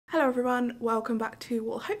Hello everyone, welcome back to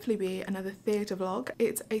what will hopefully be another theatre vlog.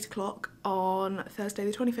 It's 8 o'clock on Thursday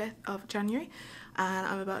the 25th of January and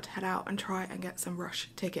I'm about to head out and try and get some rush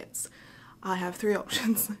tickets. I have three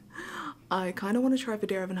options. I kind of want to try for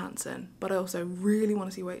Dear Evan Hansen, but I also really want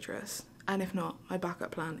to see Waitress, and if not, my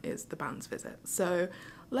backup plan is the band's visit. So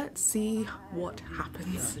let's see what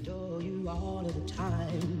happens. I'd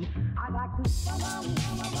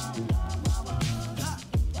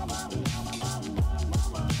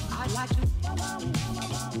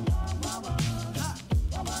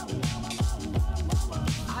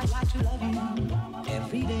like to love you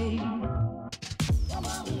every day.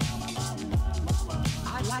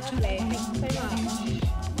 I'd like to love you so much.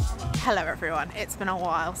 Hello everyone, it's been a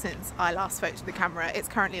while since I last spoke to the camera. It's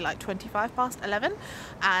currently like 25 past 11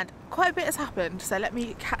 and quite a bit has happened, so let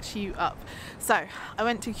me catch you up. So I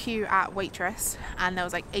went to queue at Waitress and there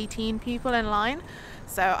was like 18 people in line.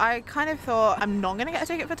 So I kind of thought I'm not going to get a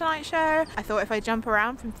ticket for tonight's show. I thought if I jump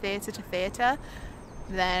around from theatre to theatre,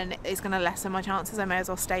 then it's going to lessen my chances. I may as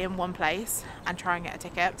well stay in one place and try and get a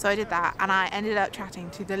ticket. So I did that and I ended up chatting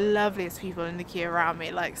to the loveliest people in the queue around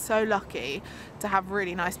me. Like, so lucky to have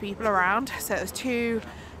really nice people around. So it was two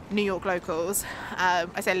New York locals. I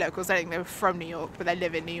say locals, I think they were from New York, but they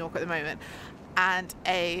live in New York at the moment. And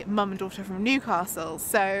a mum and daughter from Newcastle,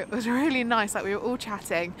 so it was really nice. Like, we were all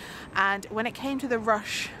chatting, and when it came to the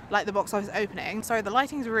rush, like the box office opening, sorry, the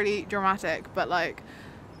lighting's really dramatic, but like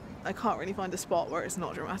I can't really find a spot where it's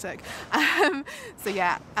not dramatic. So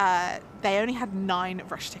yeah, they only had 9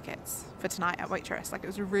 rush tickets for tonight at Waitress. Like, it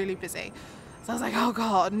was really busy. So I was like, oh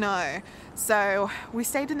god, no. So we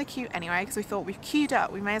stayed in the queue anyway because we thought we've queued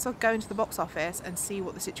up, we may as well go into the box office and see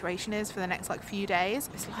what the situation is for the next like few days.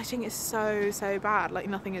 This lighting is so bad, like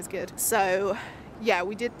nothing is good. So yeah,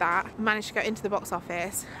 we did that, managed to go into the box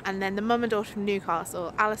office, and then the mum and daughter from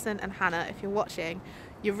Newcastle, Alison and Hannah, if you're watching,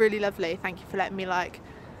 you're really lovely. Thank you for letting me like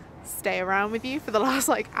stay around with you for the last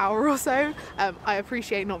like hour or so. I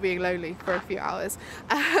appreciate not being lonely for a few hours.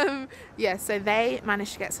 Yeah, so they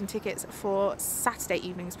managed to get some tickets for Saturday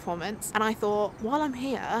evening's performance, and I thought, while I'm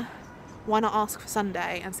here, why not ask for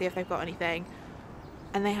Sunday and see if they've got anything.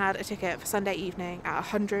 And they had a ticket for Sunday evening at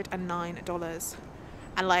 $109,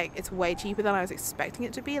 and like, it's way cheaper than I was expecting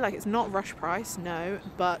it to be. Like, it's not rush price, no,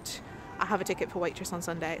 but I have a ticket for Waitress on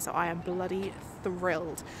Sunday, so I am bloody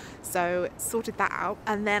thrilled. So sorted that out,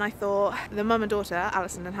 and then I thought the mum and daughter,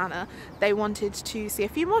 Alison and Hannah, they wanted to see a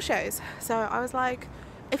few more shows. So I was like,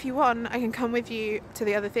 if you want, I can come with you to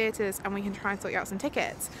the other theatres and we can try and sort you out some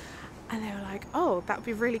tickets. And they were like, oh, that would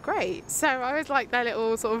be really great. So I was like their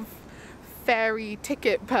little sort of fairy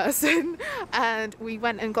ticket person, and we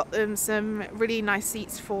went and got them some really nice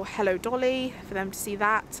seats for Hello Dolly for them to see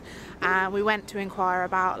that, and we went to inquire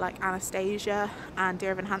about like Anastasia and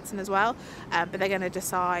Dear Evan Hansen as well, but they're going to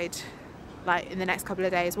decide like in the next couple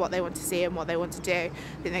of days what they want to see and what they want to do. I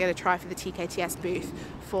think they're going to try for the TKTS booth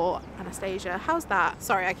for Anastasia. How's that?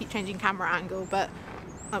 Sorry, I keep changing camera angle, but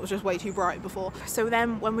that was just way too bright before. So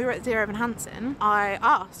then when we were at Dear Evan Hansen, I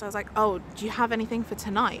asked, I was like, oh, do you have anything for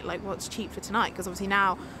tonight? Like, what's cheap for tonight? Because obviously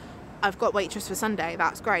now I've got Waitress for Sunday,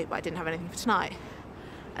 that's great, but I didn't have anything for tonight.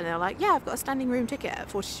 And they were like, yeah, I've got a standing room ticket at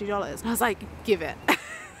 $42. And I was like, give it.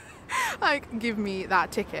 Like, give me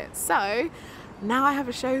that ticket. So now I have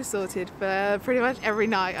a show sorted for pretty much every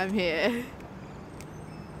night I'm here.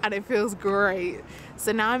 And it feels great.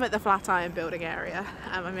 So now I'm at the Flatiron building area.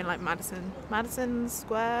 I'm in like Madison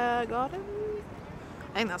Square Garden?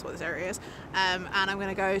 I think that's what this area is. And I'm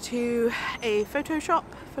gonna go to a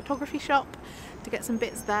photography shop to get some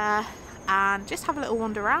bits there and just have a little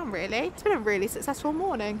wander around really. It's been a really successful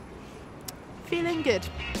morning. Feeling good.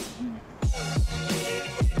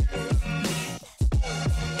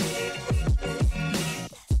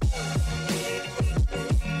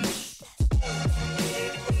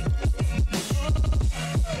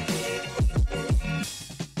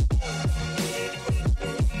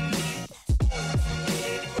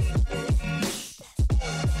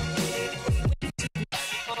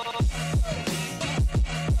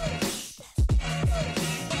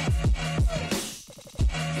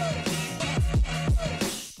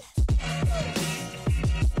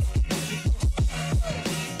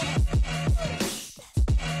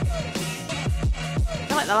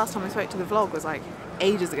 The last time I spoke to the vlog was like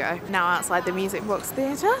ages ago. Now outside the Music Box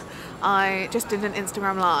Theatre, I just did an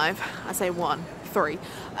Instagram live. I say 3.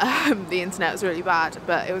 The internet was really bad,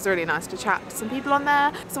 but it was really nice to chat to some people on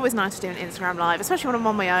there. It's always nice to do an Instagram live, especially when I'm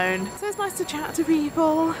on my own. So it's nice to chat to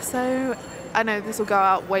people. So I know this will go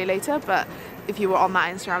out way later, but if you were on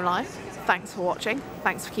that Instagram live, thanks for watching.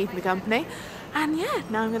 Thanks for keeping me company. And yeah,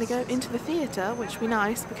 now I'm going to go into the theatre, which will be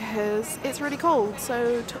nice because it's really cold,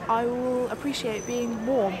 so I will appreciate being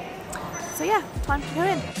warm. So yeah, time to go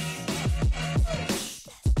in.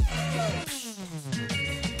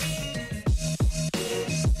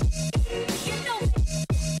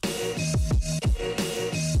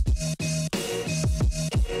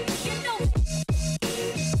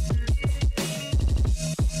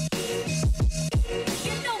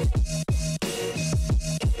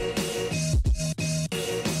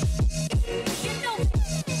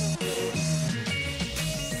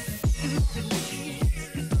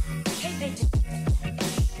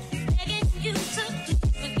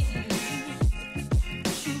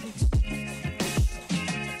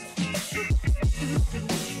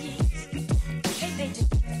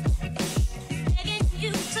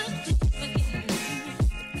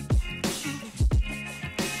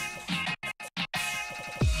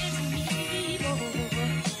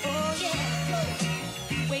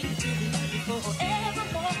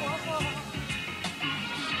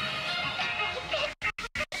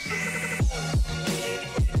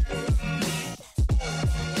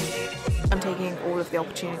 I'm taking all of the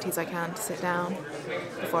opportunities I can to sit down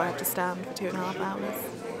before I have to stand for 2.5 hours.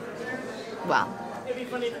 Well,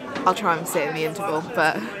 I'll try and sit in the interval,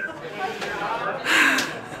 but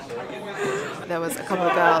there was a couple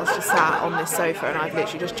of girls just sat on this sofa and I've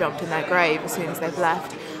literally just jumped in their grave as soon as they've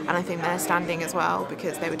left, and I think they're standing as well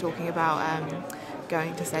because they were talking about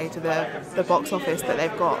going to say to the box office that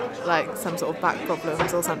they've got like some sort of back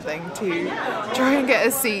problems or something to try and get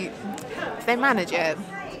a seat. If they manage it,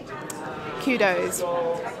 kudos,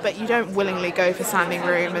 but you don't willingly go for standing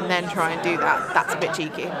room and then try and do that. That's a bit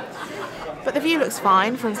cheeky. But the view looks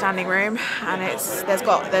fine from standing room, and there's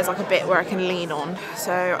like a bit where I can lean on,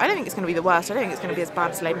 so I don't think it's going to be the worst. I don't think it's going to be as bad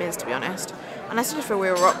as Les Mis, to be honest. And I stood for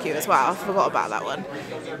We Will Rock You as well. I forgot about that one.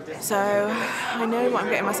 So I know what I'm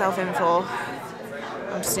getting myself in for.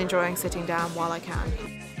 I'm just enjoying sitting down while I can.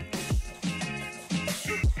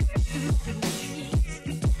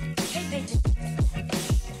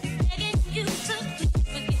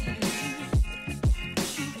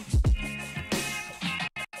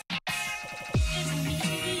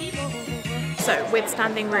 So with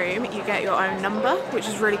standing room, you get your own number, which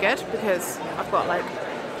is really good because I've got like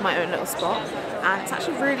my own little spot, and it's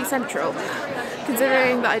actually really central.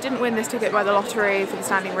 Considering that I didn't win this ticket by the lottery for the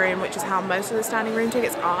standing room, which is how most of the standing room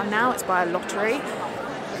tickets are now, it's by a lottery.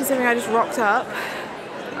 Considering I just rocked up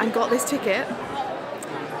and got this ticket,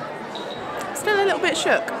 still a little bit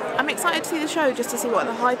shook. I'm excited to see the show just to see what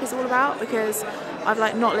the hype is all about because I've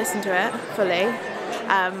like not listened to it fully.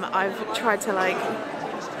 I've tried to like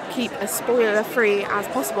keep as spoiler free as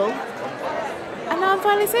possible, and now I'm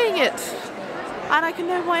finally seeing it and I can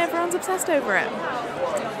know why everyone's obsessed over it.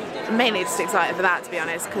 I'm mainly just excited for that, to be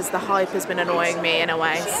honest, because the hype has been annoying me in a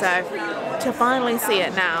way, so to finally see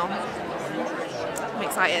it now, I'm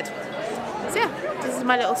excited. So yeah, this is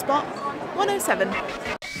my little spot, 107.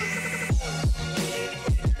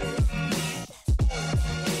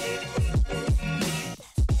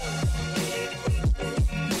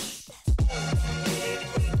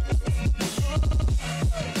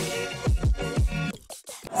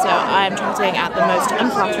 So I'm chatting at the most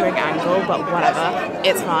unflattering angle, but whatever,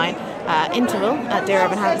 it's fine. Interval at Dear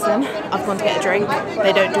Evan Hansen. I've gone to get a drink.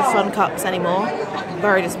 They don't do fun cups anymore.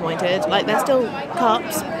 Very disappointed. Like, they're still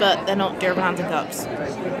cups, but they're not Dear Evan Hansen cups.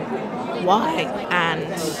 Why? And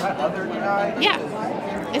yeah,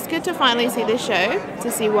 it's good to finally see this show,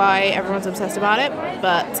 to see why everyone's obsessed about it,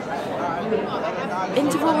 but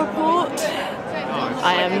interval report,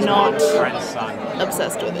 I am not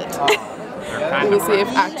obsessed with it. We'll see if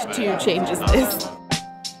Act 2 changes this.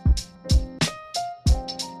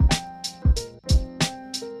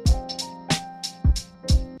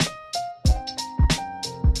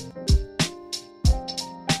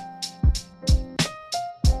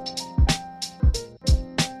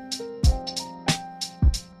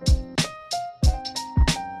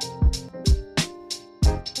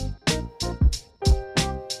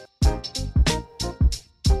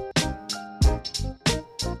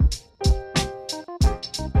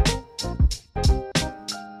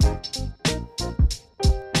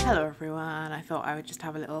 Hello everyone, I thought I would just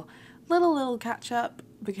have a little catch up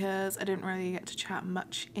because I didn't really get to chat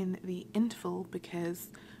much in the interval because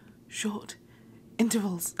short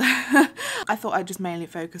intervals. I thought I'd just mainly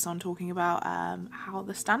focus on talking about how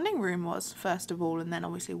the standing room was first of all, and then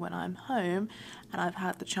obviously when I'm home and I've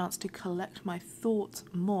had the chance to collect my thoughts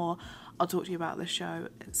more, I'll talk to you about the show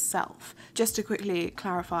itself. Just to quickly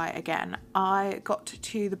clarify again, I got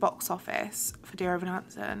to the box office for Dear Evan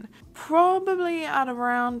Hansen probably at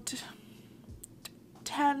around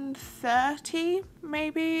 10:30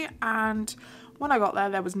 maybe, and when I got there,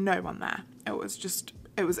 there was no one there.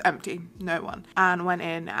 It was empty, no one. And went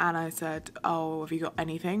in and I said, oh, have you got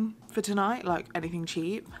anything for tonight? Like anything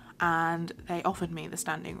cheap? And they offered me the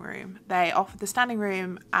standing room. They offered the standing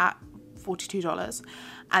room at $42.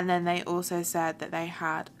 And then they also said that they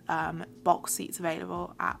had box seats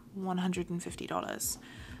available at $150.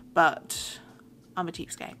 But I'm a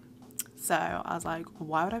cheapskate. So I was like,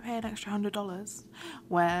 why would I pay an extra $100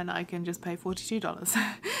 when I can just pay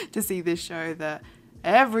 $42 to see this show that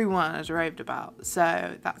everyone has raved about?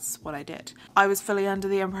 So that's what I did. I was fully under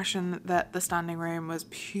the impression that the standing room was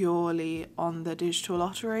purely on the digital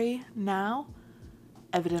lottery now.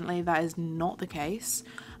 Evidently that is not the case.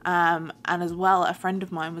 And as well, a friend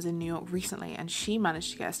of mine was in New York recently and she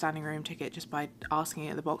managed to get a standing room ticket just by asking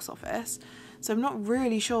at the box office. So I'm not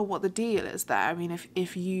really sure what the deal is there. I mean,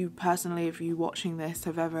 if you personally, if you watching this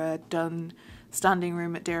have ever done standing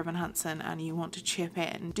room at Dear Evan Hansen and you want to chip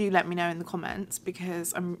in, do let me know in the comments,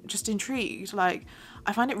 because I'm just intrigued. Like,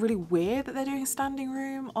 I find it really weird that they're doing a standing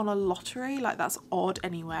room on a lottery. Like, that's odd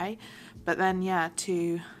anyway. But then, yeah,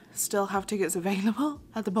 to still have tickets available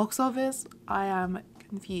at the box office, I am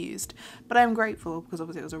confused. But I'm grateful because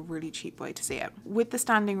obviously it was a really cheap way to see it. With the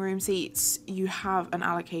standing room seats, you have an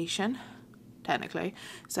allocation, technically.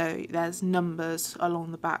 So there's numbers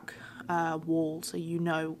along the back wall, so you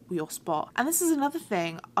know your spot. And this is another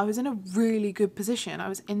thing, I was in a really good position. I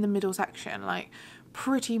was in the middle section, like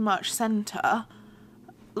pretty much center.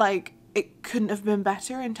 Like, it couldn't have been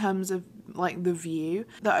better in terms of like the view.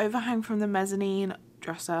 The overhang from the mezzanine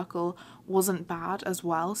dress circle wasn't bad as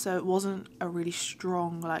well, so it wasn't a really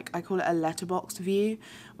strong, like, I call it a letterbox view,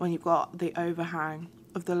 when you've got the overhang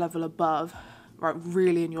of the level above right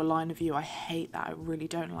really in your line of view. I hate that. I really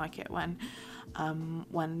don't like it when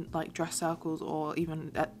like dress circles or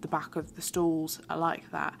even at the back of the stalls are like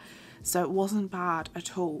that. So it wasn't bad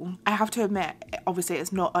at all. I have to admit, obviously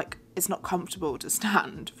it's not comfortable to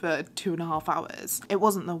stand for 2.5 hours. It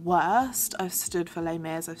wasn't the worst. I've stood for Les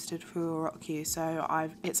Mis, I've stood for Rock You, so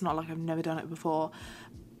it's not like I've never done it before.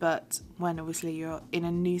 But when obviously you're in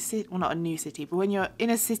a new city, well, not a new city, but when you're in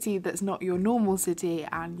a city that's not your normal city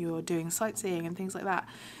and you're doing sightseeing and things like that,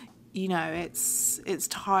 you know, it's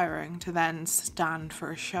tiring to then stand for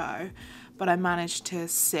a show. But I managed to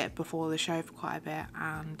sit before the show for quite a bit,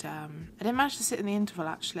 and I didn't manage to sit in the interval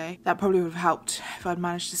actually. That probably would have helped if I'd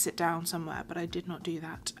managed to sit down somewhere, but I did not do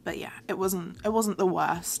that. But yeah, it wasn't the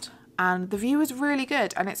worst. And the view was really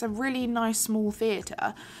good, and it's a really nice small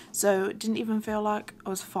theatre, so it didn't even feel like I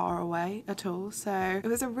was far away at all. So it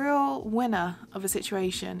was a real winner of a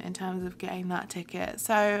situation in terms of getting that ticket.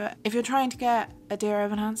 So if you're trying to get a Dear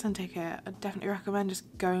Evan Hansen ticket, I'd definitely recommend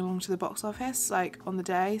just going along to the box office like on the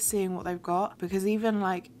day, seeing what they've got, because even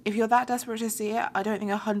like if you're that desperate to see it, I don't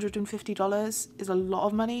think $150 is a lot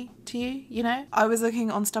of money to you, you know? I was looking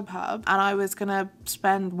on StubHub and I was gonna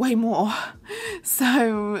spend way more.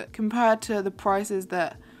 So compared to the prices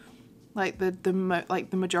that like the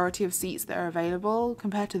majority of seats that are available,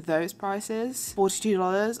 compared to those prices,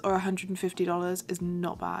 $42 or $150 is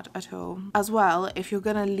not bad at all. As well, if you're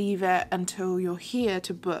gonna leave it until you're here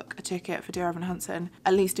to book a ticket for Dear Evan Hansen,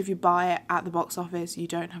 at least if you buy it at the box office, you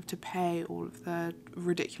don't have to pay all of the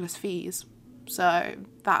ridiculous fees. So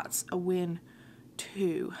that's a win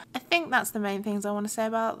too. I think that's the main things I want to say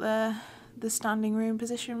about the standing room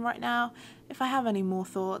position right now. If I have any more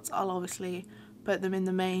thoughts, I'll obviously put them in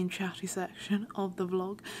the main chatty section of the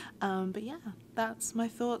vlog. But yeah, that's my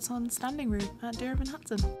thoughts on standing room at Dear Evan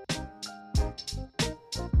Hansen.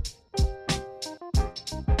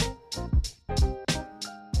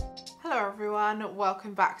 Hello everyone,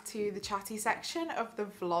 welcome back to the chatty section of the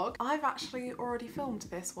vlog. I've actually already filmed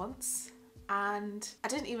this once, and I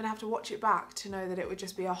didn't even have to watch it back to know that it would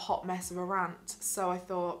just be a hot mess of a rant, so I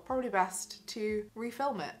thought probably best to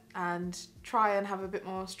refilm it and try and have a bit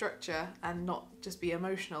more structure and not just be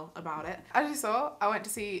emotional about it. As you saw, I went to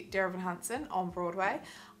see Dear Evan Hansen on Broadway.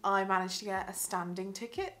 I managed to get a standing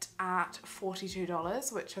ticket at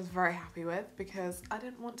 $42, which I was very happy with because I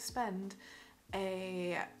didn't want to spend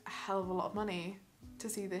a hell of a lot of money to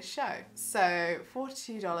see this show. So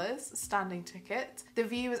 $42 standing ticket. The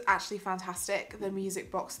view is actually fantastic. The Music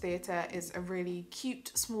Box Theatre is a really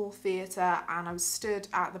cute small theatre, and I was stood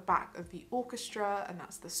at the back of the orchestra, and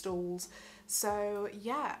that's the stalls. So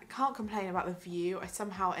yeah, can't complain about the view. I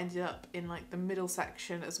somehow ended up in like the middle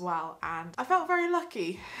section as well, and I felt very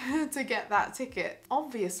lucky to get that ticket.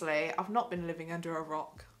 Obviously, I've not been living under a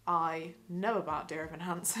rock. I know about Dear Evan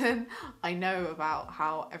Hansen. I know about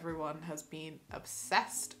how everyone has been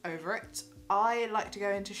obsessed over it. I like to go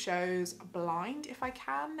into shows blind if I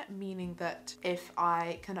can, meaning that if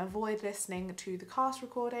I can avoid listening to the cast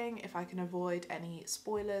recording, if I can avoid any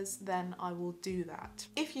spoilers, then I will do that.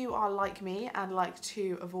 If you are like me and like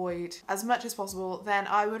to avoid as much as possible, then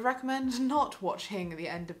I would recommend not watching the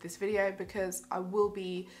end of this video, because I will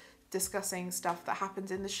be discussing stuff that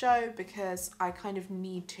happens in the show, because I kind of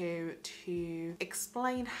need to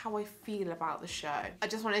explain how I feel about the show. I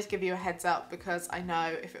just wanted to give you a heads up, because I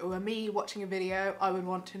know if it were me watching a video, I would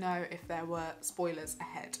want to know if there were spoilers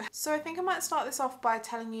ahead. So I think I might start this off by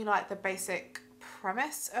telling you like the basic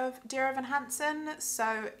premise of Dear Evan Hansen.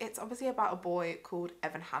 So it's obviously about a boy called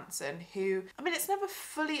Evan Hansen who, I mean, it's never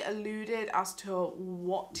fully alluded as to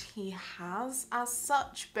what he has as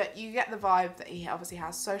such, but you get the vibe that he obviously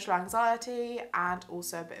has social anxiety and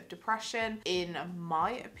also a bit of depression. In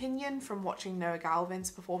my opinion, from watching Noah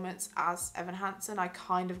Galvin's performance as Evan Hansen, I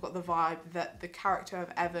kind of got the vibe that the character of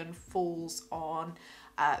Evan falls on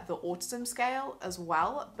the autism scale as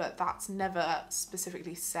well, but that's never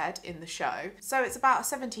specifically said in the show. So it's about a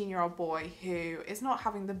 17-year-old boy who is not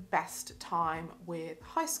having the best time with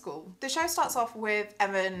high school. The show starts off with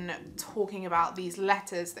Evan talking about these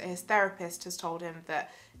letters that his therapist has told him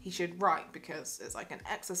that he should write, because it's like an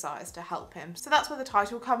exercise to help him. So that's where the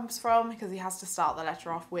title comes from, because he has to start the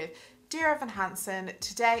letter off with, "Dear Evan Hansen,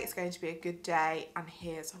 today is going to be a good day and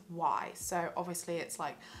here's why." So obviously it's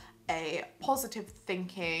like a positive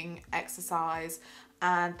thinking exercise,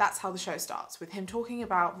 and that's how the show starts, with him talking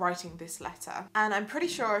about writing this letter. And I'm pretty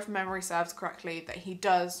sure, if memory serves correctly, that he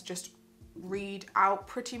does just read out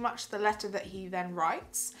pretty much the letter that he then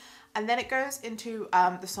writes. And then it goes into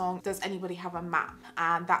the song "Does Anybody Have a Map?"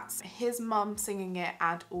 And that's his mum singing it,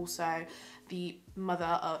 and also the mother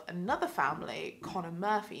of another family, Connor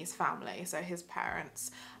Murphy's family, so his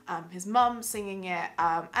parents, his mum singing it,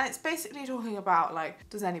 and it's basically talking about like,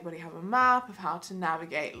 does anybody have a map of how to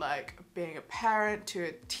navigate like being a parent to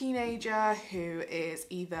a teenager who is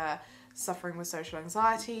either suffering with social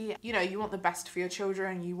anxiety. You know, you want the best for your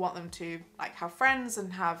children, you want them to like have friends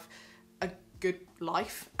and have a good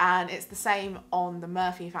life, and it's the same on the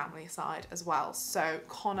Murphy family side as well. So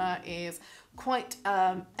Connor is quite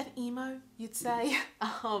an emo, you'd say.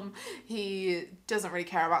 He doesn't really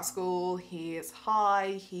care about school, he is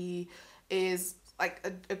high, he is like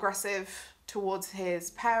aggressive towards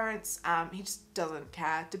his parents, he just doesn't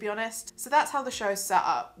care, to be honest. So that's how the show's set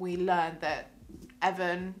up. We learn that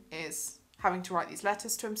Evan is having to write these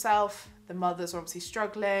letters to himself. The mothers are obviously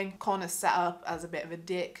struggling. Connor's set up as a bit of a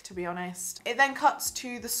dick, to be honest. It then cuts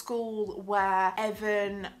to the school where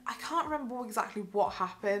Evan, I can't remember exactly what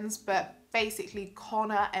happens, but basically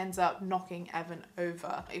Connor ends up knocking Evan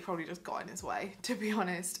over. He probably just got in his way, to be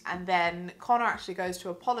honest. And then Connor actually goes to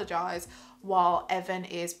apologise while Evan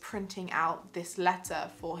is printing out this letter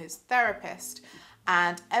for his therapist.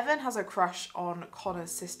 And Evan has a crush on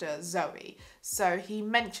Connor's sister Zoe. So he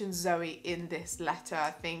mentions Zoe in this letter.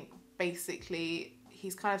 I think basically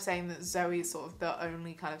he's kind of saying that Zoe is sort of the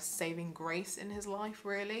only kind of saving grace in his life,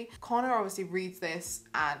 really. Connor obviously reads this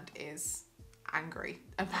and is angry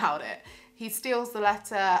about it. He steals the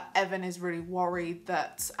letter. Evan is really worried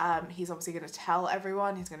that he's obviously going to tell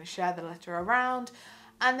everyone. He's going to share the letter around.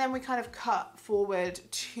 And then we kind of cut forward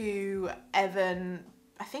to Evan.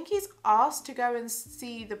 I think he's asked to go and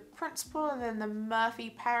see the principal, and then the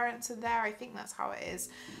Murphy parents are there. I think that's how it is.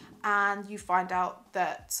 And you find out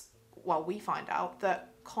that, well, we find out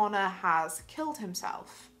that Connor has killed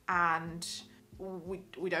himself, and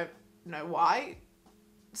we don't know why.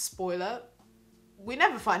 Spoiler, we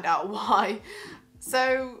never find out why.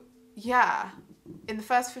 So yeah, in the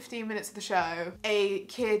first 15 minutes of the show, a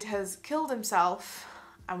kid has killed himself,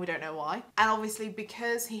 and we don't know why. And obviously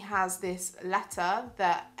because he has this letter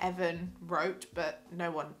that Evan wrote, but no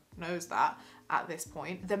one knows that at this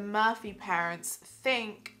point, the Murphy parents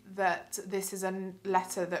think that this is a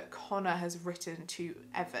letter that Connor has written to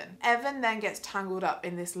Evan. Evan then gets tangled up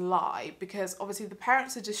in this lie, because obviously the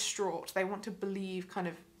parents are distraught. They want to believe kind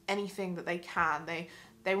of anything that they can.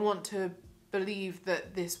 They want to believe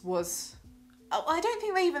that this was, I don't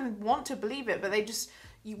think they even want to believe it, but they just,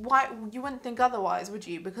 you wouldn't think otherwise, would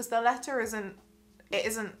you? Because the letter isn't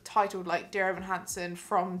titled like Dear Evan Hansen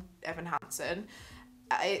from Evan Hansen.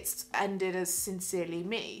 It's ended as Sincerely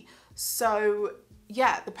Me. So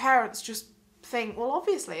yeah, the parents just think, well,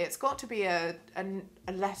 obviously it's got to be a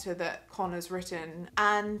letter that Connor's written.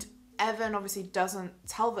 And Evan obviously doesn't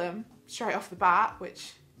tell them straight off the bat,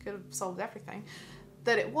 which could have solved everything,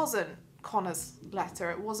 that it wasn't Connor's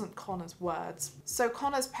letter, it wasn't Connor's words. So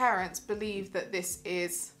Connor's parents believe that this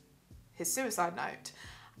is his suicide note.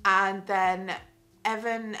 And then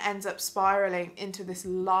Evan ends up spiraling into this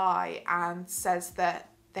lie and says that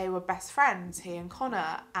they were best friends, he and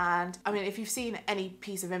Connor. And I mean, if you've seen any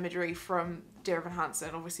piece of imagery from Dear Evan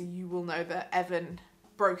Hansen, obviously you will know that Evan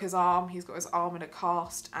broke his arm, he's got his arm in a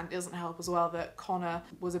cast, and it doesn't help as well that Connor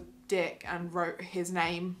was a dick and wrote his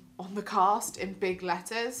name on the cast in big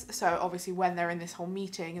letters. So obviously when they're in this whole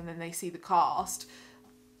meeting and then they see the cast,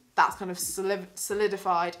 that's kind of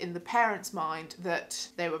solidified in the parents' mind that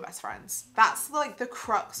they were best friends. That's like the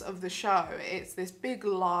crux of the show. It's this big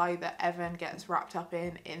lie that Evan gets wrapped up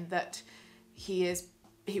in that he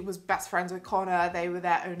was best friends with Connor, they were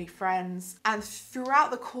their only friends. And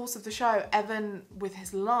throughout the course of the show, Evan, with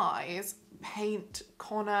his lies, paint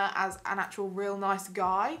Connor as an actual real nice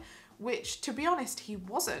guy, which, to be honest, he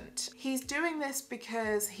wasn't. He's doing this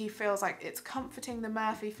because he feels like it's comforting the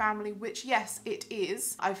Murphy family, which, yes, it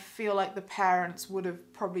is. I feel like the parents would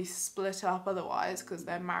have probably split up otherwise because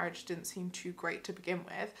their marriage didn't seem too great to begin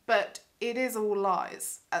with. But it is all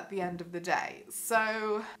lies at the end of the day.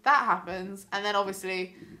 So that happens, and then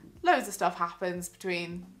obviously loads of stuff happens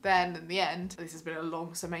between then and the end. This has been a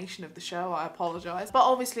long summation of the show, I apologise. But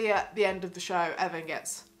obviously at the end of the show, Evan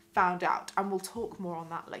gets found out, and we'll talk more on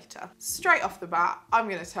that later. Straight off the bat, I'm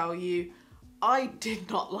gonna tell you, I did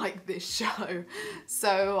not like this show.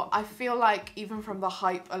 So I feel like even from the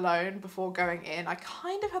hype alone before going in, I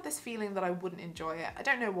kind of had this feeling that I wouldn't enjoy it. I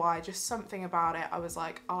don't know why, just something about it. I was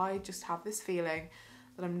like, I just have this feeling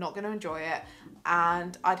that I'm not gonna enjoy it.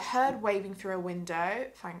 And I'd heard Waving Through a Window,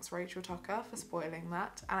 thanks Rachel Tucker for spoiling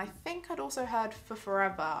that. And I think I'd also heard For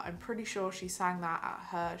Forever. I'm pretty sure she sang that at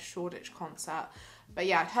her Shoreditch concert. But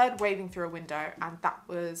yeah, I'd heard Waving Through a Window, and that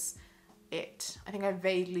was it. I think I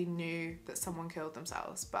vaguely knew that someone killed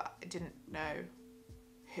themselves, but I didn't know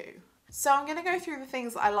who. So I'm gonna go through the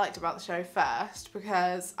things that I liked about the show first,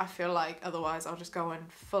 because I feel like otherwise I'll just go in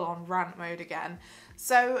full on rant mode again.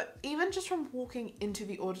 So even just from walking into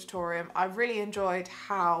the auditorium, I really enjoyed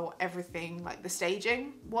how everything, like the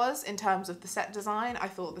staging was in terms of the set design. I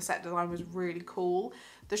thought the set design was really cool.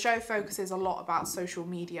 The show focuses a lot about social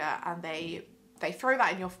media, and they throw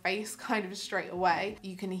that in your face kind of straight away.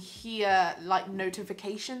 You can hear like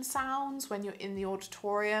notification sounds when you're in the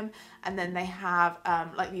auditorium, and then they have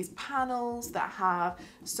like these panels that have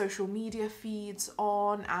social media feeds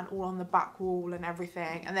on and all on the back wall and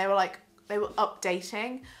everything. And they were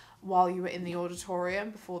updating while you were in the auditorium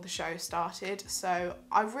before the show started. So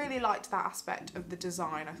I really liked that aspect of the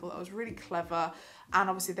design. I thought that was really clever. And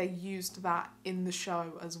obviously they used that in the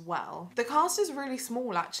show as well. The cast is really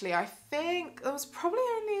small actually. I think there was probably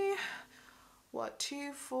only, what,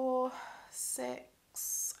 2, 4,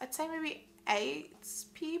 6, I'd say maybe 8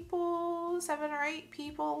 people, 7 or 8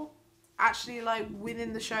 people actually like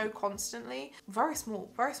within the show constantly. Very small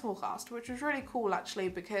cast, which was really cool actually,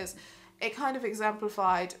 because it kind of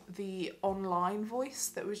exemplified the online voice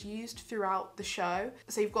that was used throughout the show.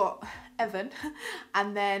 So you've got Evan,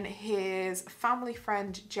 and then his family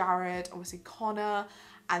friend Jared, obviously Connor,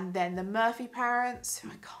 and then the Murphy parents, who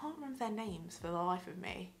I can't remember their names for the life of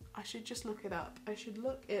me. I should just look it up. I should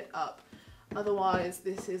look it up. Otherwise,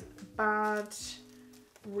 this is bad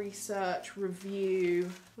research review.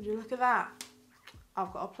 Would you look at that?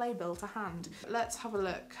 I've got a playbill to hand. Let's have a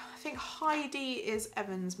look. I think Heidi is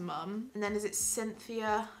Evan's mum. And then is it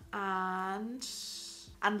Cynthia and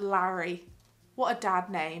Larry. What a dad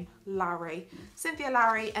name, Larry. Cynthia,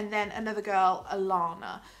 Larry, and then another girl,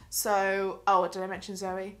 Alana. So, oh, did I mention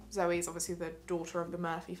Zoe? Zoe's obviously the daughter of the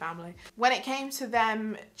Murphy family. When it came to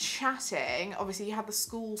them chatting, obviously you had the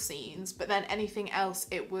school scenes, but then anything else,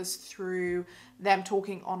 it was through them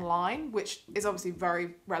talking online, which is obviously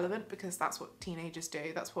very relevant because that's what teenagers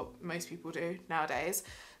do. That's what most people do nowadays.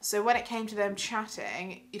 So when it came to them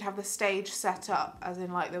chatting, you'd have the stage set up, as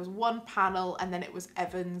in like there was one panel and then it was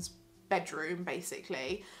Evan's bedroom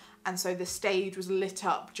basically. And so the stage was lit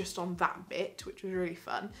up just on that bit, which was really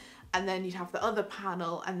fun. And then you'd have the other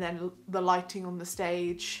panel and then the lighting on the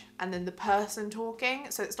stage and then the person talking.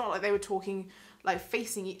 So it's not like they were talking like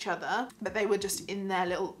facing each other, but they were just in their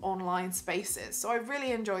little online spaces. So I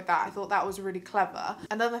really enjoyed that. I thought that was really clever.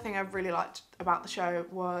 Another thing I really liked about the show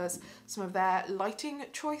was some of their lighting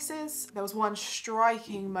choices. There was one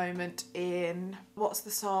striking moment in, what's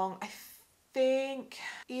the song? I think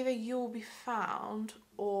either You'll Be Found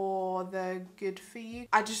or The Good For You.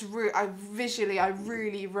 I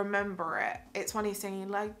really remember it. It's when he's singing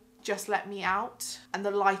like Just Let Me Out, and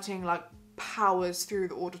the lighting like powers through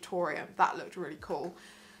the auditorium. That looked really cool.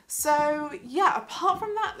 So yeah, apart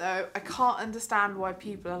from that though, I can't understand why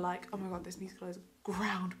people are like, oh my god, this musical is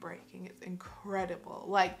groundbreaking, it's incredible.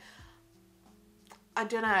 Like, I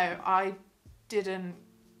don't know, I didn't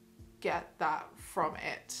get that from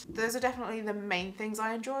it. Those are definitely the main things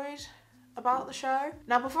I enjoyed about the show.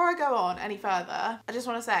 Now, before I go on any further, I just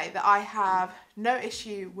want to say that I have no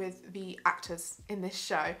issue with the actors in this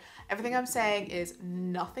show. Everything I'm saying is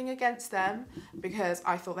nothing against them, because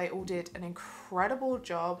I thought they all did an incredible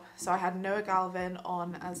job. So I had Noah Galvin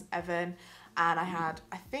on as Evan, and I had,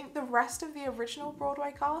 I think, the rest of the original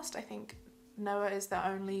Broadway cast. I think Noah is the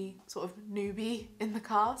only sort of newbie in the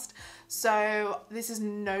cast. So this is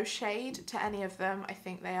no shade to any of them. I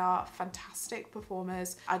think they are fantastic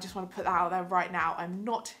performers. I just want to put that out there right now. I'm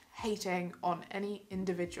not hating on any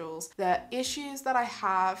individuals. The issues that I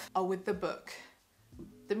have are with the book.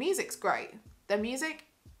 The music's great. The music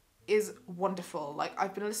is wonderful. Like,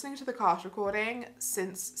 I've been listening to the cast recording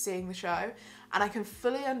since seeing the show, and I can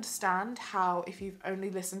fully understand how, if you've only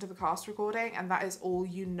listened to the cast recording and that is all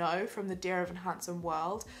you know from the Dear Evan Hansen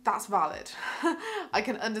world, that's valid. I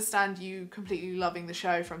can understand you completely loving the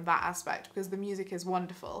show from that aspect, because the music is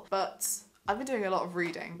wonderful. But I've been doing a lot of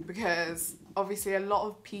reading, because obviously a lot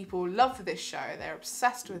of people love this show. They're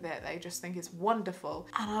obsessed with it. They just think it's wonderful.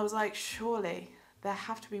 And I was like, surely there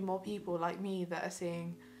have to be more people like me that are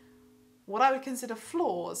seeing what I would consider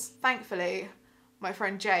flaws. Thankfully, my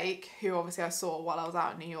friend Jake, who obviously I saw while I was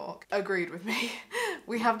out in New York, agreed with me.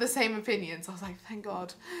 We have the same opinions. I was like, thank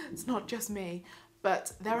God, it's not just me.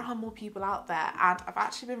 But there are more people out there, and I've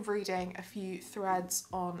actually been reading a few threads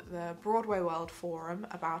on the Broadway World forum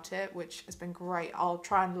about it, which has been great. I'll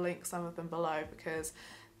try and link some of them below, because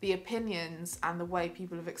the opinions and the way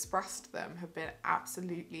people have expressed them have been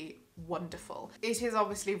absolutely wonderful. It is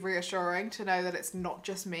obviously reassuring to know that it's not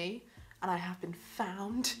just me, and I have been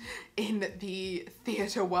found in the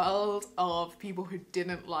theatre world of people who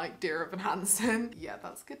didn't like Dear Evan Hansen. Yeah,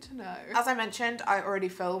 that's good to know. As I mentioned, I already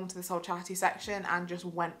filmed this whole chatty section and just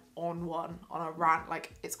went on a rant.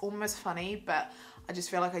 Like, it's almost funny, but I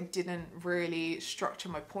just feel like I didn't really structure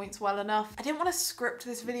my points well enough. I didn't want to script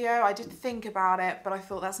this video. I did think about it, but I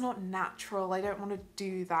thought that's not natural. I don't want to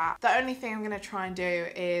do that. The only thing I'm going to try and do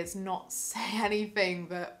is not say anything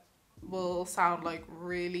that will sound like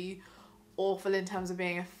really awful in terms of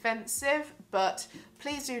being offensive, but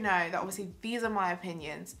please do know that obviously these are my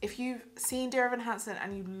opinions. If you've seen Dear Evan Hansen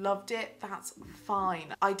and you loved it, that's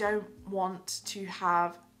fine. I don't want to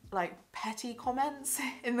have like petty comments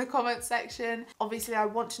in the comment section. Obviously I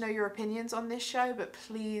want to know your opinions on this show, but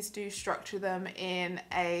please do structure them in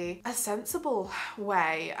a sensible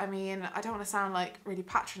way. I mean, I don't want to sound like really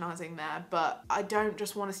patronizing there, but I don't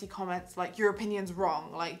just want to see comments like your opinion's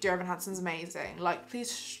wrong, like Dear Evan Hansen's amazing. Like,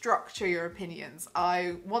 please structure your opinions.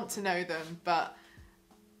 I want to know them, but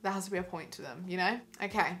there has to be a point to them, you know?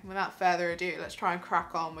 Okay, without further ado, let's try and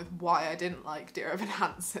crack on with why I didn't like Dear Evan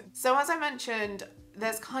Hansen. So as I mentioned,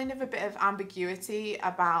 there's kind of a bit of ambiguity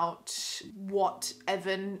about what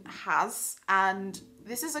Evan has, and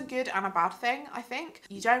this is a good and a bad thing, I think.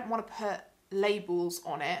 You don't want to put labels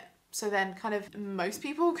on it, so then kind of most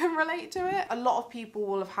people can relate to it. A lot of people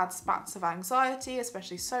will have had spats of anxiety,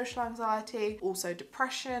 especially social anxiety, also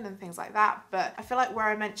depression and things like that. But I feel like where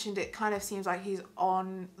I mentioned it kind of seems like he's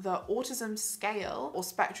on the autism scale, or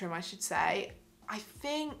spectrum I should say. I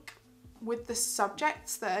think with the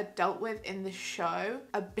subjects that are dealt with in the show,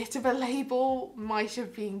 a bit of a label might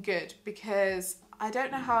have been good, because I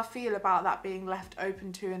don't know how I feel about that being left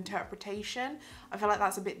open to interpretation. I feel like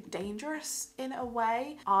that's a bit dangerous in a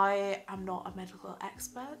way. I am not a medical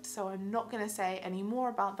expert, so I'm not going to say any more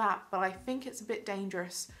about that, but I think it's a bit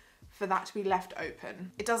dangerous for that to be left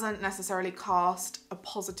open. It doesn't necessarily cast a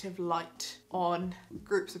positive light on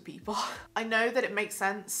groups of people. I know that it makes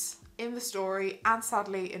sense in the story, and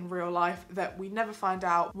sadly in real life, that we never find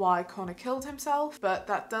out why Connor killed himself, but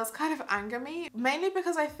that does kind of anger me, mainly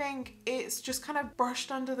because I think it's just kind of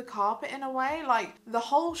brushed under the carpet in a way. Like, the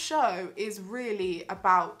whole show is really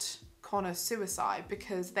about Connor's suicide,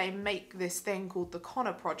 because they make this thing called the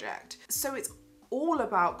Connor Project. So it's all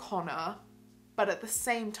about Connor, but at the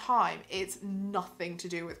same time, it's nothing to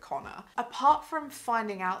do with Connor. Apart from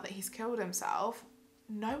finding out that he's killed himself,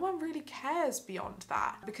 no one really cares beyond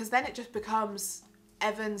that, because then it just becomes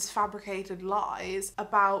Evan's fabricated lies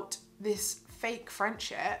about this fake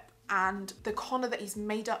friendship and the Connor that he's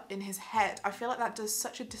made up in his head. I feel like that does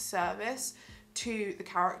such a disservice to the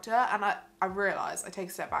character, and I realise, I take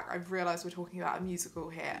a step back, I've realised we're talking about a musical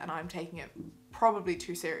here and I'm taking it probably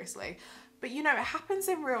too seriously. But you know, it happens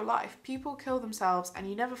in real life. People kill themselves and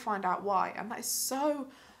you never find out why, and that is so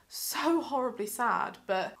horribly sad.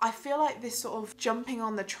 But I feel like this sort of jumping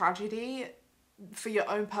on the tragedy for your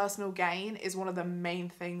own personal gain is one of the main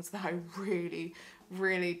things that I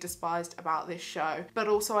really despised about this show. But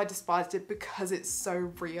also I despised it because it's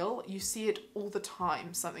so real. You see it all the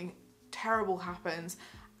time. Something terrible happens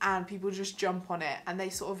and people just jump on it and they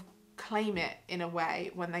sort of claim it in a way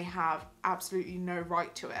when they have absolutely no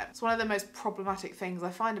right to it. It's one of the most problematic things I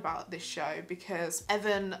find about this show, because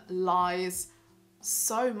Evan lies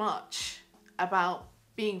so much about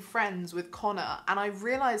being friends with Connor, and I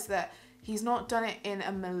realised that he's not done it in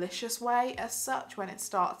a malicious way as such when it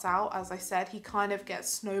starts out. As I said, he kind of gets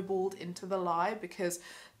snowballed into the lie because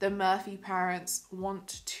the Murphy parents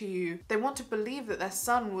want to believe that their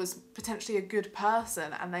son was potentially a good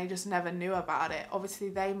person and they just never knew about it. Obviously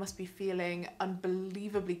they must be feeling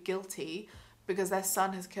unbelievably guilty because their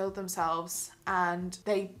son has killed themselves and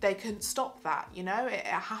they couldn't stop that, you know? It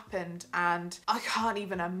happened, and I can't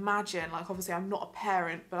even imagine, like, obviously I'm not a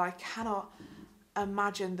parent, but I cannot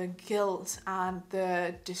imagine the guilt and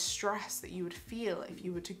the distress that you would feel if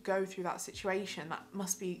you were to go through that situation. That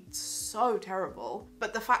must be so terrible.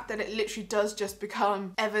 But the fact that it literally does just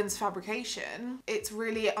become Evan's fabrication, it's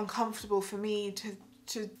really uncomfortable for me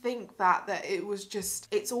to think that it was just,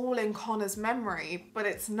 it's all in Connor's memory, but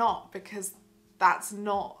it's not, because that's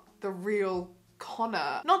not the real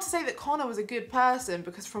Connor. Not to say that Connor was a good person,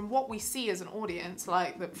 because from what we see as an audience,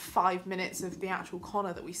 like the 5 minutes of the actual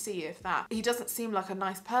Connor that we see, if that, he doesn't seem like a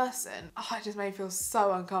nice person. Oh, it just made me feel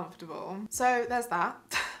so uncomfortable. So there's that.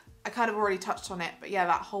 I kind of already touched on it, but yeah,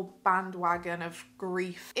 that whole bandwagon of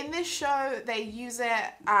grief. In this show, they use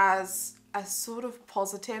it as a sort of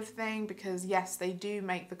positive thing, because yes, they do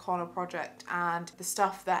make the Connor project, and the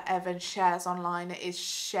stuff that Evan shares online is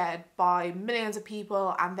shared by millions of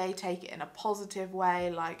people and they take it in a positive way.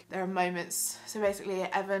 Like, there are moments, so basically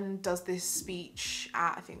Evan does this speech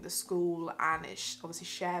at, I think, the school, and it's obviously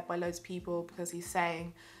shared by loads of people because he's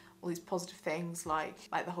saying all these positive things, like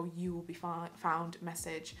the whole "you will be found"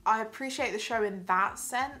 message. I appreciate the show in that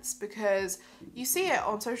sense, because you see it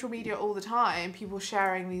on social media all the time, people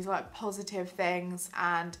sharing these like positive things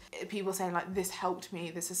and people saying like, this helped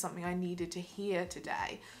me, this is something I needed to hear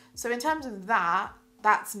today. So in terms of that,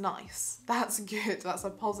 that's nice, that's good, that's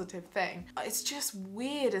a positive thing. It's just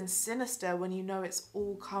weird and sinister when you know it's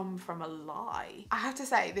all come from a lie. I have to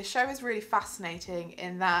say, this show is really fascinating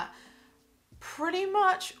in that pretty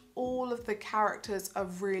much all of the characters are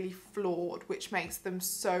really flawed, which makes them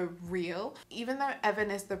so real. Even though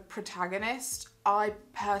Evan is the protagonist, I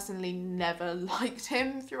personally never liked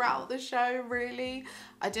him throughout the show, really.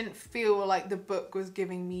 I didn't feel like the book was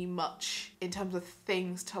giving me much in terms of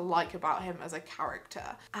things to like about him as a character.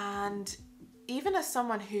 And even as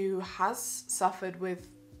someone who has suffered with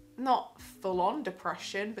not full-on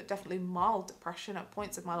depression, but definitely mild depression at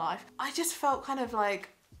points of my life, I just felt kind of like,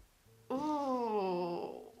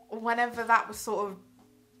 ooh, whenever that was sort of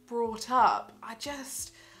brought up,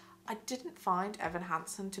 I didn't find Evan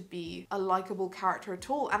Hansen to be a likable character at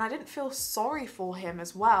all, and I didn't feel sorry for him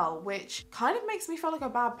as well, which kind of makes me feel like a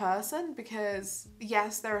bad person, because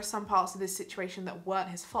yes, there are some parts of this situation that weren't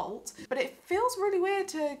his fault, but it feels really weird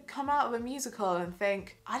to come out of a musical and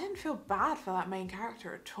think, I didn't feel bad for that main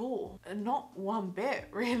character at all. Not one bit,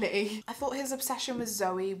 really. I thought his obsession with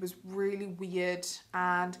Zoe was really weird,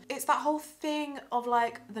 and it's that whole thing of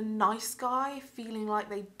like the nice guy feeling like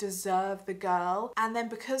they deserve the girl, and then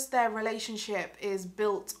because their relationship is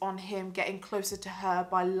built on him getting closer to her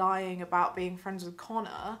by lying about being friends with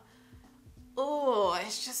Connor, oh,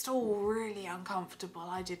 it's just all really uncomfortable.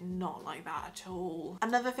 I did not like that at all.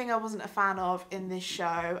 Another thing I wasn't a fan of in this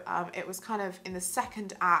show, it was kind of in the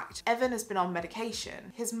second act, Evan has been on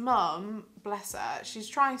medication. His mum, bless her, she's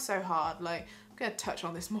trying so hard, like, I'm gonna touch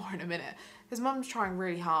on this more in a minute. His mum's trying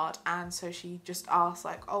really hard, and so she just asks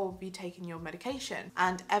like, oh, have you taken your medication?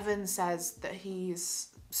 And Evan says that he's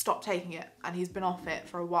stopped taking it and he's been off it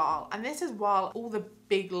for a while, and this is while all the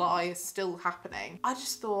big lie is still happening. I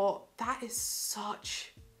just thought that is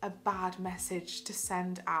such a bad message to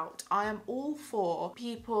send out. I am all for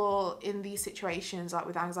people in these situations, like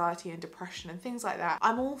with anxiety and depression and things like that.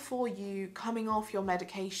 I'm all for you coming off your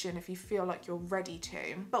medication if you feel like you're ready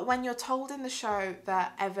to. But when you're told in the show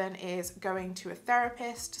that Evan is going to a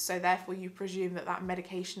therapist, so therefore you presume that that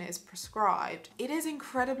medication is prescribed, it is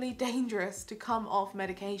incredibly dangerous to come off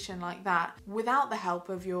medication like that without the help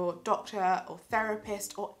of your doctor or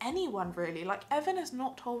therapist or anyone really. Like, Evan has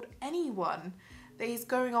not told anyone that he's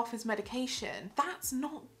going off his medication. That's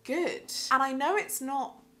not good. And I know it's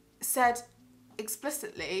not said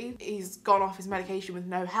explicitly he's gone off his medication with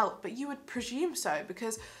no help, but you would presume so,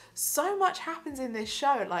 because so much happens in this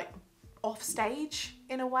show, like off stage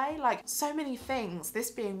in a way, like so many things,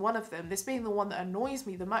 this being one of them, this being the one that annoys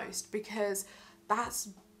me the most, because that's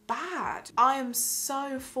bad. I am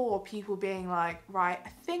so for people being like, right, I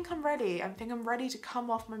think I'm ready. I think I'm ready to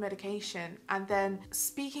come off my medication, and then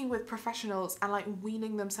speaking with professionals and like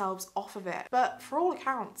weaning themselves off of it. But for all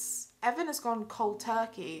accounts, Evan has gone cold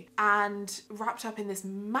turkey and wrapped up in this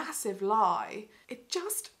massive lie. It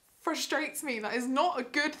just frustrates me. That is not a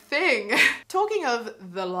good thing. Talking of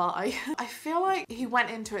the lie, I feel like he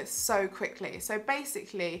went into it so quickly. So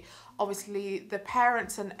basically, obviously the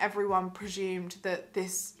parents and everyone presumed that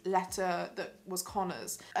this letter that was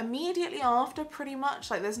Connor's. Immediately after, pretty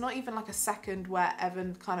much, like there's not even like a second where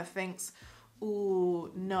Evan kind of thinks,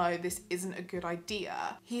 oh no, this isn't a good idea.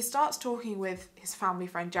 He starts talking with his family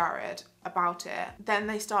friend Jared about it. Then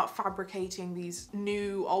they start fabricating these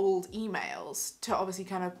new old emails to obviously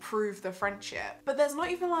kind of prove the friendship. But there's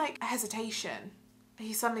not even like a hesitation.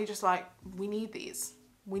 He's suddenly just like, we need these.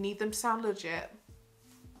 We need them to sound legit.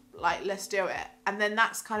 Like, let's do it. And then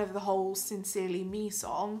that's kind of the whole Sincerely Me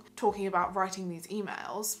song, talking about writing these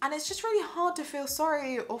emails. And it's just really hard to feel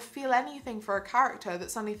sorry or feel anything for a character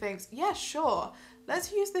that suddenly thinks, yeah, sure,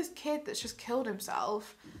 let's use this kid that's just killed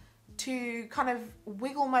himself to kind of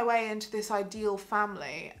wiggle my way into this ideal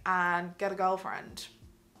family and get a girlfriend.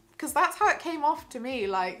 Because that's how it came off to me.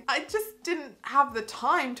 Like, I just didn't have the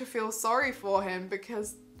time to feel sorry for him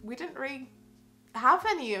because we didn't really have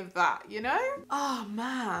any of that, you know? Oh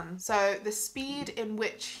man. So the speed in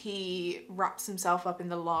which he wraps himself up in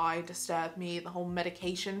the lie disturbed me. The whole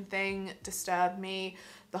medication thing disturbed me.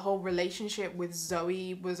 The whole relationship with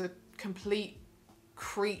Zoe was a complete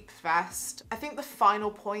creep fest. I think the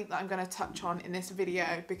final point that I'm going to touch on in this video,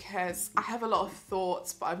 because I have a lot of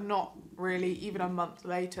thoughts, but I've not really, even a month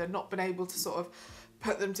later, not been able to sort of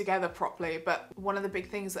put them together properly. But one of the big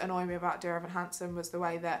things that annoyed me about Dear Evan Hansen was the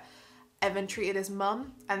way that Evan treated his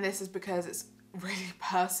mum, and this is because it's really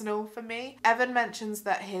personal for me. Evan mentions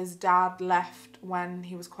that his dad left when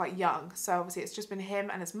he was quite young, so obviously it's just been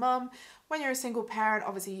him and his mum. When you're a single parent,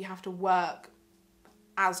 obviously you have to work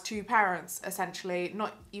as two parents, essentially,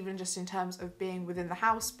 not even just in terms of being within the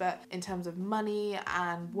house, but in terms of money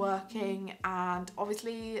and working and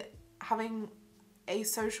obviously having a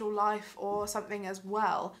social life or something as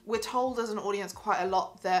well. We're told as an audience quite a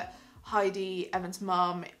lot that Heidi, Evan's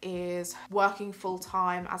mum, is working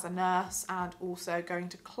full-time as a nurse and also going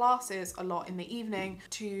to classes a lot in the evening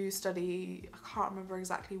to study, I can't remember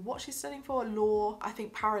exactly what she's studying for, law, I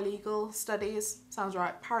think paralegal studies, sounds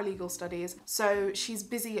right, paralegal studies. So she's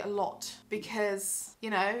busy a lot because, you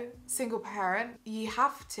know, single parent, you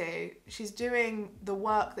have to. She's doing the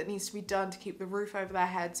work that needs to be done to keep the roof over their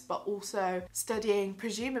heads, but also studying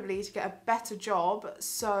presumably to get a better job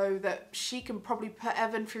so that she can probably put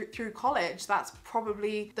Evan through college. That's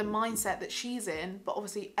probably the mindset that she's in, but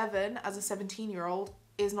obviously Evan, as a 17-year-old,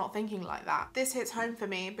 is not thinking like that. This hits home for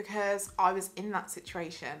me because I was in that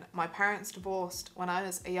situation. My parents divorced when I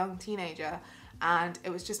was a young teenager, and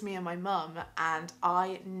it was just me and my mum, and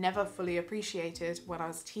I never fully appreciated when I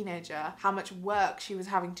was a teenager how much work she was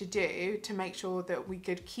having to do to make sure that we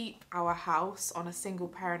could keep our house on a single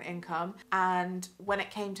parent income. And when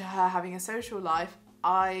it came to her having a social life,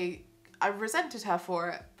 I resented her for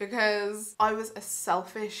it because I was a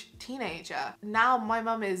selfish teenager. Now my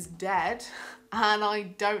mum is dead and I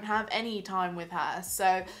don't have any time with her.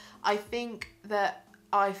 So I think that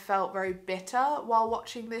I felt very bitter while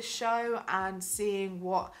watching this show and seeing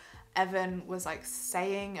what Evan was like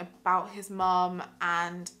saying about his mum.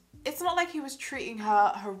 And it's not like he was treating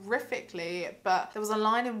her horrifically, but there was a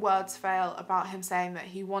line in Words Fail about him saying that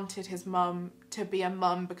he wanted his mum to be a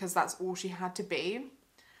mum because that's all she had to be.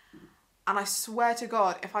 And I swear to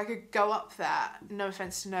God, if I could go up there, no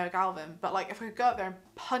offense to Noah Galvin, but like if I could go up there and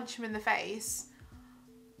punch him in the face,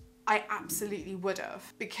 I absolutely would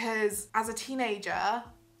have. Because as a teenager,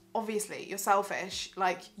 obviously you're selfish.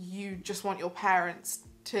 Like you just want your parents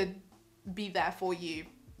to be there for you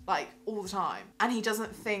like all the time. And he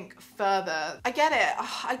doesn't think further. I get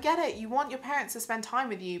it. You want your parents to spend time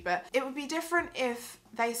with you, but it would be different if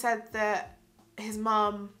they said that his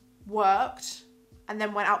mum worked and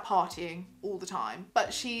then went out partying all the time.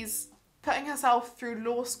 But she's putting herself through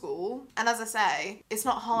law school, and as I say, it's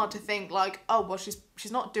not hard to think like, oh well,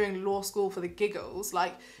 she's not doing law school for the giggles.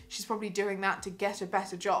 Like she's probably doing that to get a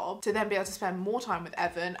better job, to then be able to spend more time with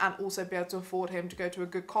Evan and also be able to afford him to go to a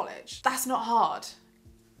good college. That's not hard.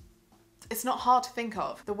 It's not hard to think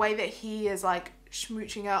of. The way that he is like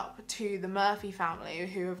schmooching up to the Murphy family,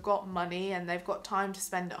 who have got money and they've got time to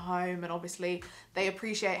spend at home, and obviously they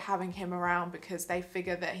appreciate having him around because they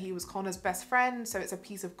figure that he was Connor's best friend, so it's a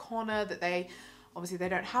piece of Connor that they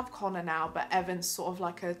don't have Connor now, but Evan's sort of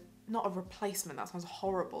like a not a replacement, that sounds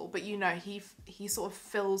horrible, but you know, he sort of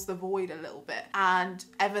fills the void a little bit. And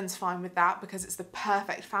Evan's fine with that because it's the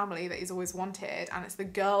perfect family that he's always wanted, and it's the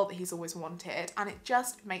girl that he's always wanted, and it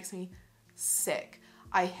just makes me sick.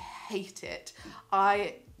 I hate it.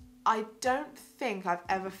 I don't think I've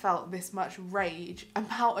ever felt this much rage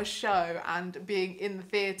about a show and being in the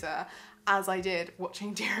theatre as I did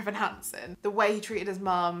watching Dear Evan Hansen. The way he treated his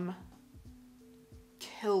mum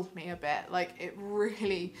killed me a bit. Like, it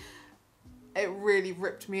really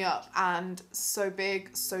ripped me up. And So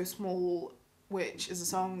Big, So Small, which is a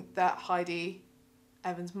song that Heidi,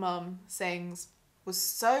 Evan's mum, sings, was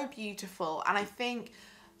so beautiful. And I think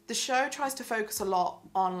the show tries to focus a lot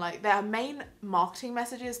on like their main marketing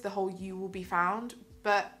messages, the whole "you will be found,"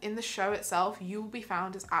 but in the show itself, "You will be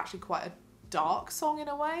found" is actually quite a dark song in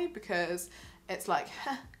a way, because it's like,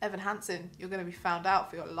 Evan Hansen, you're going to be found out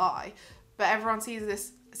for your lie. But everyone sees it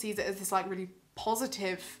as this like really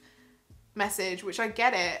positive message, which I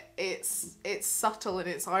get it. It's subtle in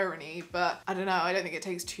its irony, but I don't know, I don't think it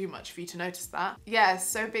takes too much for you to notice that. Yeah,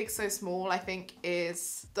 So Big, So Small, I think,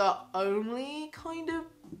 is the only kind of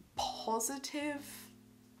positive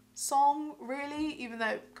song, really, even though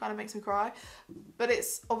it kind of makes me cry. But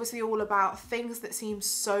it's obviously all about things that seem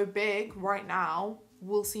so big right now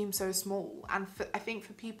will seem so small. And I think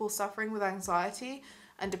for people suffering with anxiety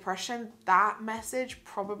and depression, that message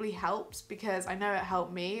probably helps, because I know it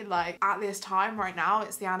helped me. Like, at this time right now,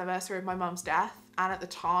 it's the anniversary of my mum's death, and at the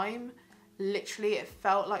time, literally, it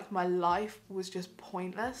felt like my life was just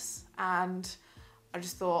pointless, and I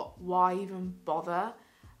just thought, why even bother?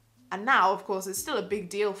 And now, of course, it's still a big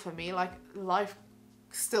deal for me. Like, life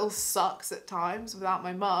still sucks at times without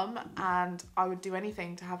my mum, and I would do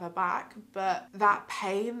anything to have her back. But that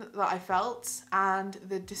pain that I felt, and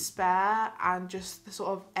the despair, and just the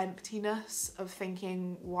sort of emptiness of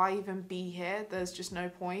thinking, why even be here? There's just no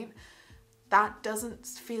point. That doesn't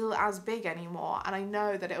feel as big anymore, and I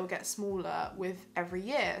know that it will get smaller with every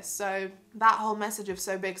year. So that whole message of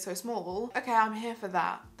So Big, So Small, okay, I'm here for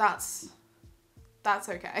that. That's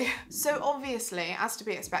okay. So obviously, as to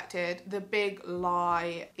be expected, the big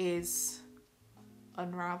lie is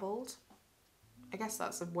unraveled. I guess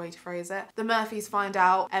that's a way to phrase it. The Murphys find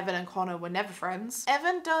out Evan and Connor were never friends.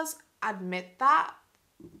 Evan does admit that,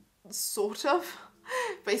 sort of,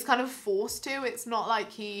 but he's kind of forced to. It's not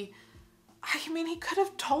like he could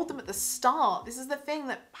have told them at the start. This is the thing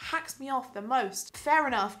that hacks me off the most. Fair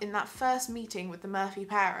enough, in that first meeting with the Murphy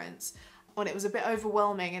parents, when it was a bit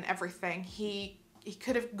overwhelming and everything, he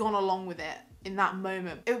could have gone along with it in that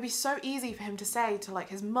moment. It would be so easy for him to say to like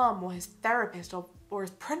his mum or his therapist or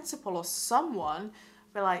his principal or someone,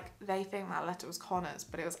 but like, they think that letter was Connor's,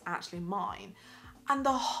 but it was actually mine. And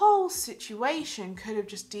the whole situation could have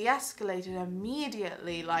just de-escalated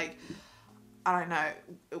immediately. Like, I don't know,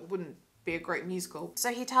 it wouldn't be a great musical.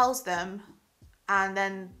 So he tells them, and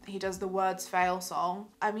then he does the Words Fail song.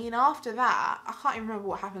 I mean, after that, I can't even remember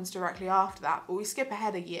what happens directly after that, but we skip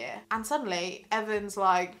ahead a year, and suddenly Evan's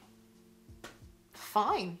like,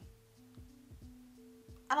 fine.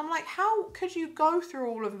 And I'm like, how could you go through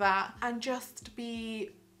all of that and just be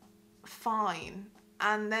fine?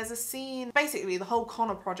 And there's a scene, basically the whole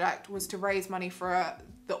Connor project was to raise money for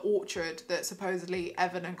the orchard that supposedly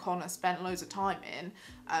Evan and Connor spent loads of time in,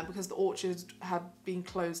 because the orchard had been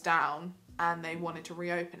closed down and they wanted to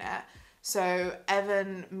reopen it. So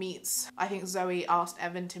Evan meets, I think Zoe asked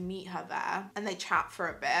Evan to meet her there, and they chat for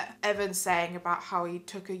a bit. Evan's saying about how he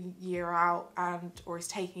took a year out, or he's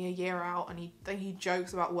taking a year out, and he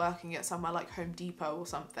jokes about working at somewhere like Home Depot or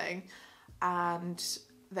something, and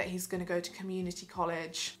that he's gonna go to community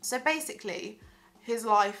college. So basically, his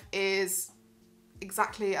life is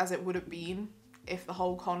exactly as it would have been if the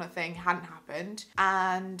whole Connor thing hadn't happened.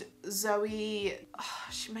 And Zoe,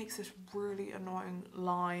 she makes this really annoying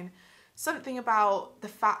line. Something about the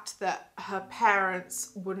fact that her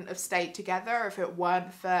parents wouldn't have stayed together if it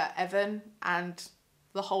weren't for Evan and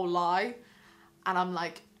the whole lie. And I'm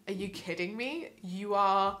like, are you kidding me?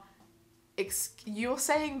 You're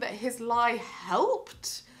saying that his lie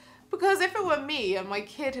helped? Because if it were me and my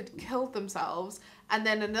kid had killed themselves and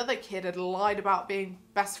then another kid had lied about being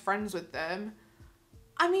best friends with them,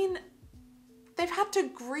 I mean, they've had to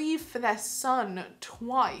grieve for their son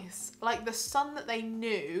twice. Like, the son that they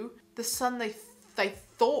knew, the son they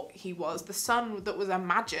thought he was, the son that was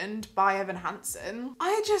imagined by Evan Hansen.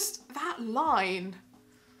 That line,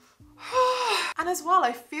 And as well,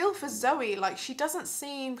 I feel for Zoe, like she doesn't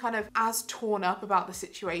seem kind of as torn up about the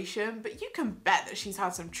situation, but you can bet that she's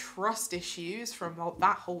had some trust issues from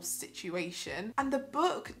that whole situation. And the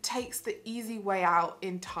book takes the easy way out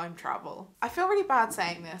in time travel. I feel really bad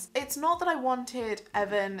saying this. It's not that I wanted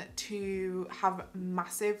Evan to have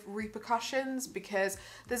massive repercussions, because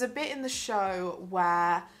there's a bit in the show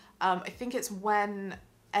where I think it's when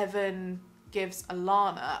Evan gives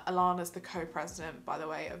Alana's the co-president, by the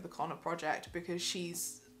way, of the Connor Project, because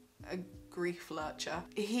she's a grief lurcher.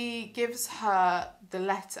 He gives her the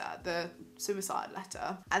letter, the suicide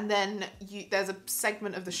letter, and then there's a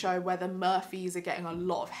segment of the show where the Murphys are getting a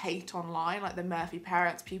lot of hate online, like the Murphy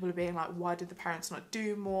parents. People are being like, why did the parents not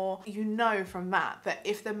do more? You know from that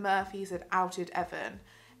if the Murphys had outed Evan,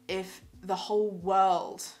 if the whole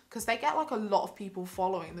world, because they get like a lot of people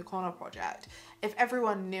following the Connor Project, if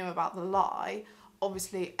everyone knew about the lie,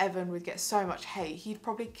 obviously Evan would get so much hate, he'd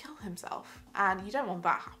probably kill himself. And you don't want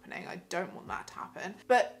that happening. I don't want that to happen.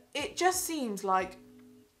 But it just seems like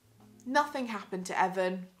nothing happened to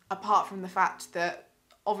Evan, apart from the fact that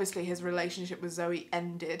obviously his relationship with Zoe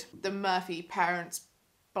ended. The Murphy parents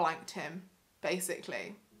blanked him,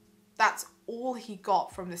 basically. That's all he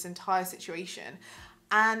got from this entire situation.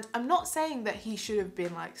 And I'm not saying that he should have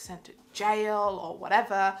been like sent to jail or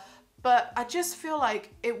whatever, but I just feel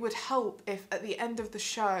like it would help if at the end of the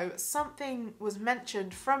show something was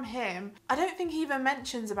mentioned from him. I don't think he even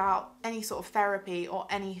mentions about any sort of therapy or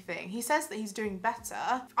anything. He says that he's doing better.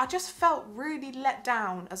 I just felt really let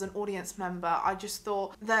down as an audience member. I just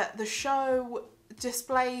thought that the show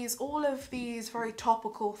displays all of these very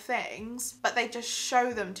topical things, but they just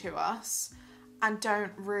show them to us and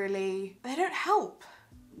they don't help.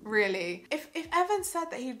 Really. If Evan said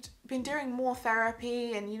that he'd been doing more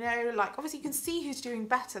therapy and, you know, like obviously you can see who's doing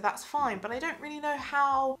better, that's fine, but I don't really know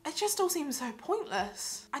how. It just all seems so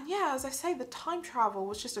pointless. And yeah, as I say, the time travel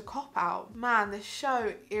was just a cop-out. Man, this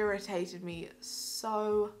show irritated me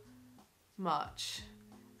so much.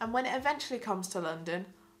 And when it eventually comes to London,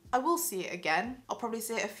 I will see it again. I'll probably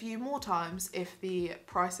see it a few more times if the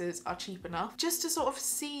prices are cheap enough, just to sort of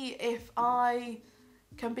see if I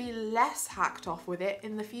can be less hacked off with it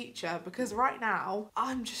in the future, because right now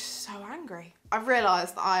I'm just so angry. I've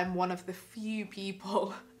realised that I'm one of the few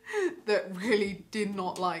people that really did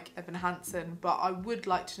not like Evan Hansen, but I would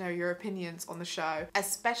like to know your opinions on the show,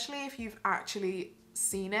 especially if you've actually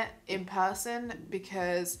seen it in person,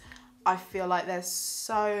 because I feel like there's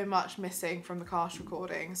so much missing from the cast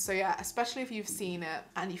recording. So yeah, especially if you've seen it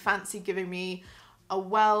and you fancy giving me a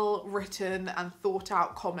well-written and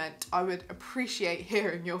thought-out comment, I would appreciate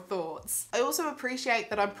hearing your thoughts. I also appreciate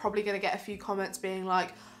that I'm probably going to get a few comments being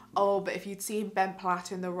like, oh, but if you'd seen Ben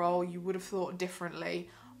Platt in the role, you would have thought differently.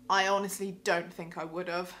 I honestly don't think I would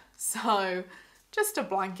have. So just to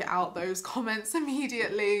blanket out those comments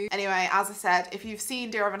immediately. Anyway, as I said, if you've seen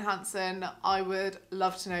Dear Evan Hansen, I would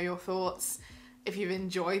love to know your thoughts. If you've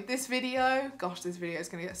enjoyed this video, gosh, this video is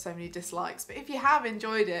gonna get so many dislikes, but if you have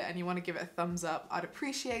enjoyed it and you wanna give it a thumbs up, I'd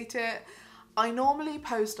appreciate it. I normally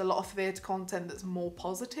post a lot of theatre content that's more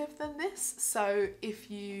positive than this, so if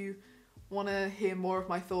you wanna hear more of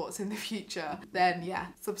my thoughts in the future, then yeah,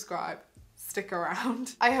 subscribe. Stick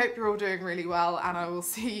around. I hope you're all doing really well, and I will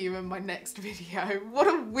see you in my next video. What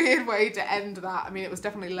a weird way to end that. I mean, it was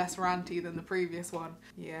definitely less ranty than the previous one.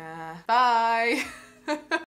 Yeah. Bye.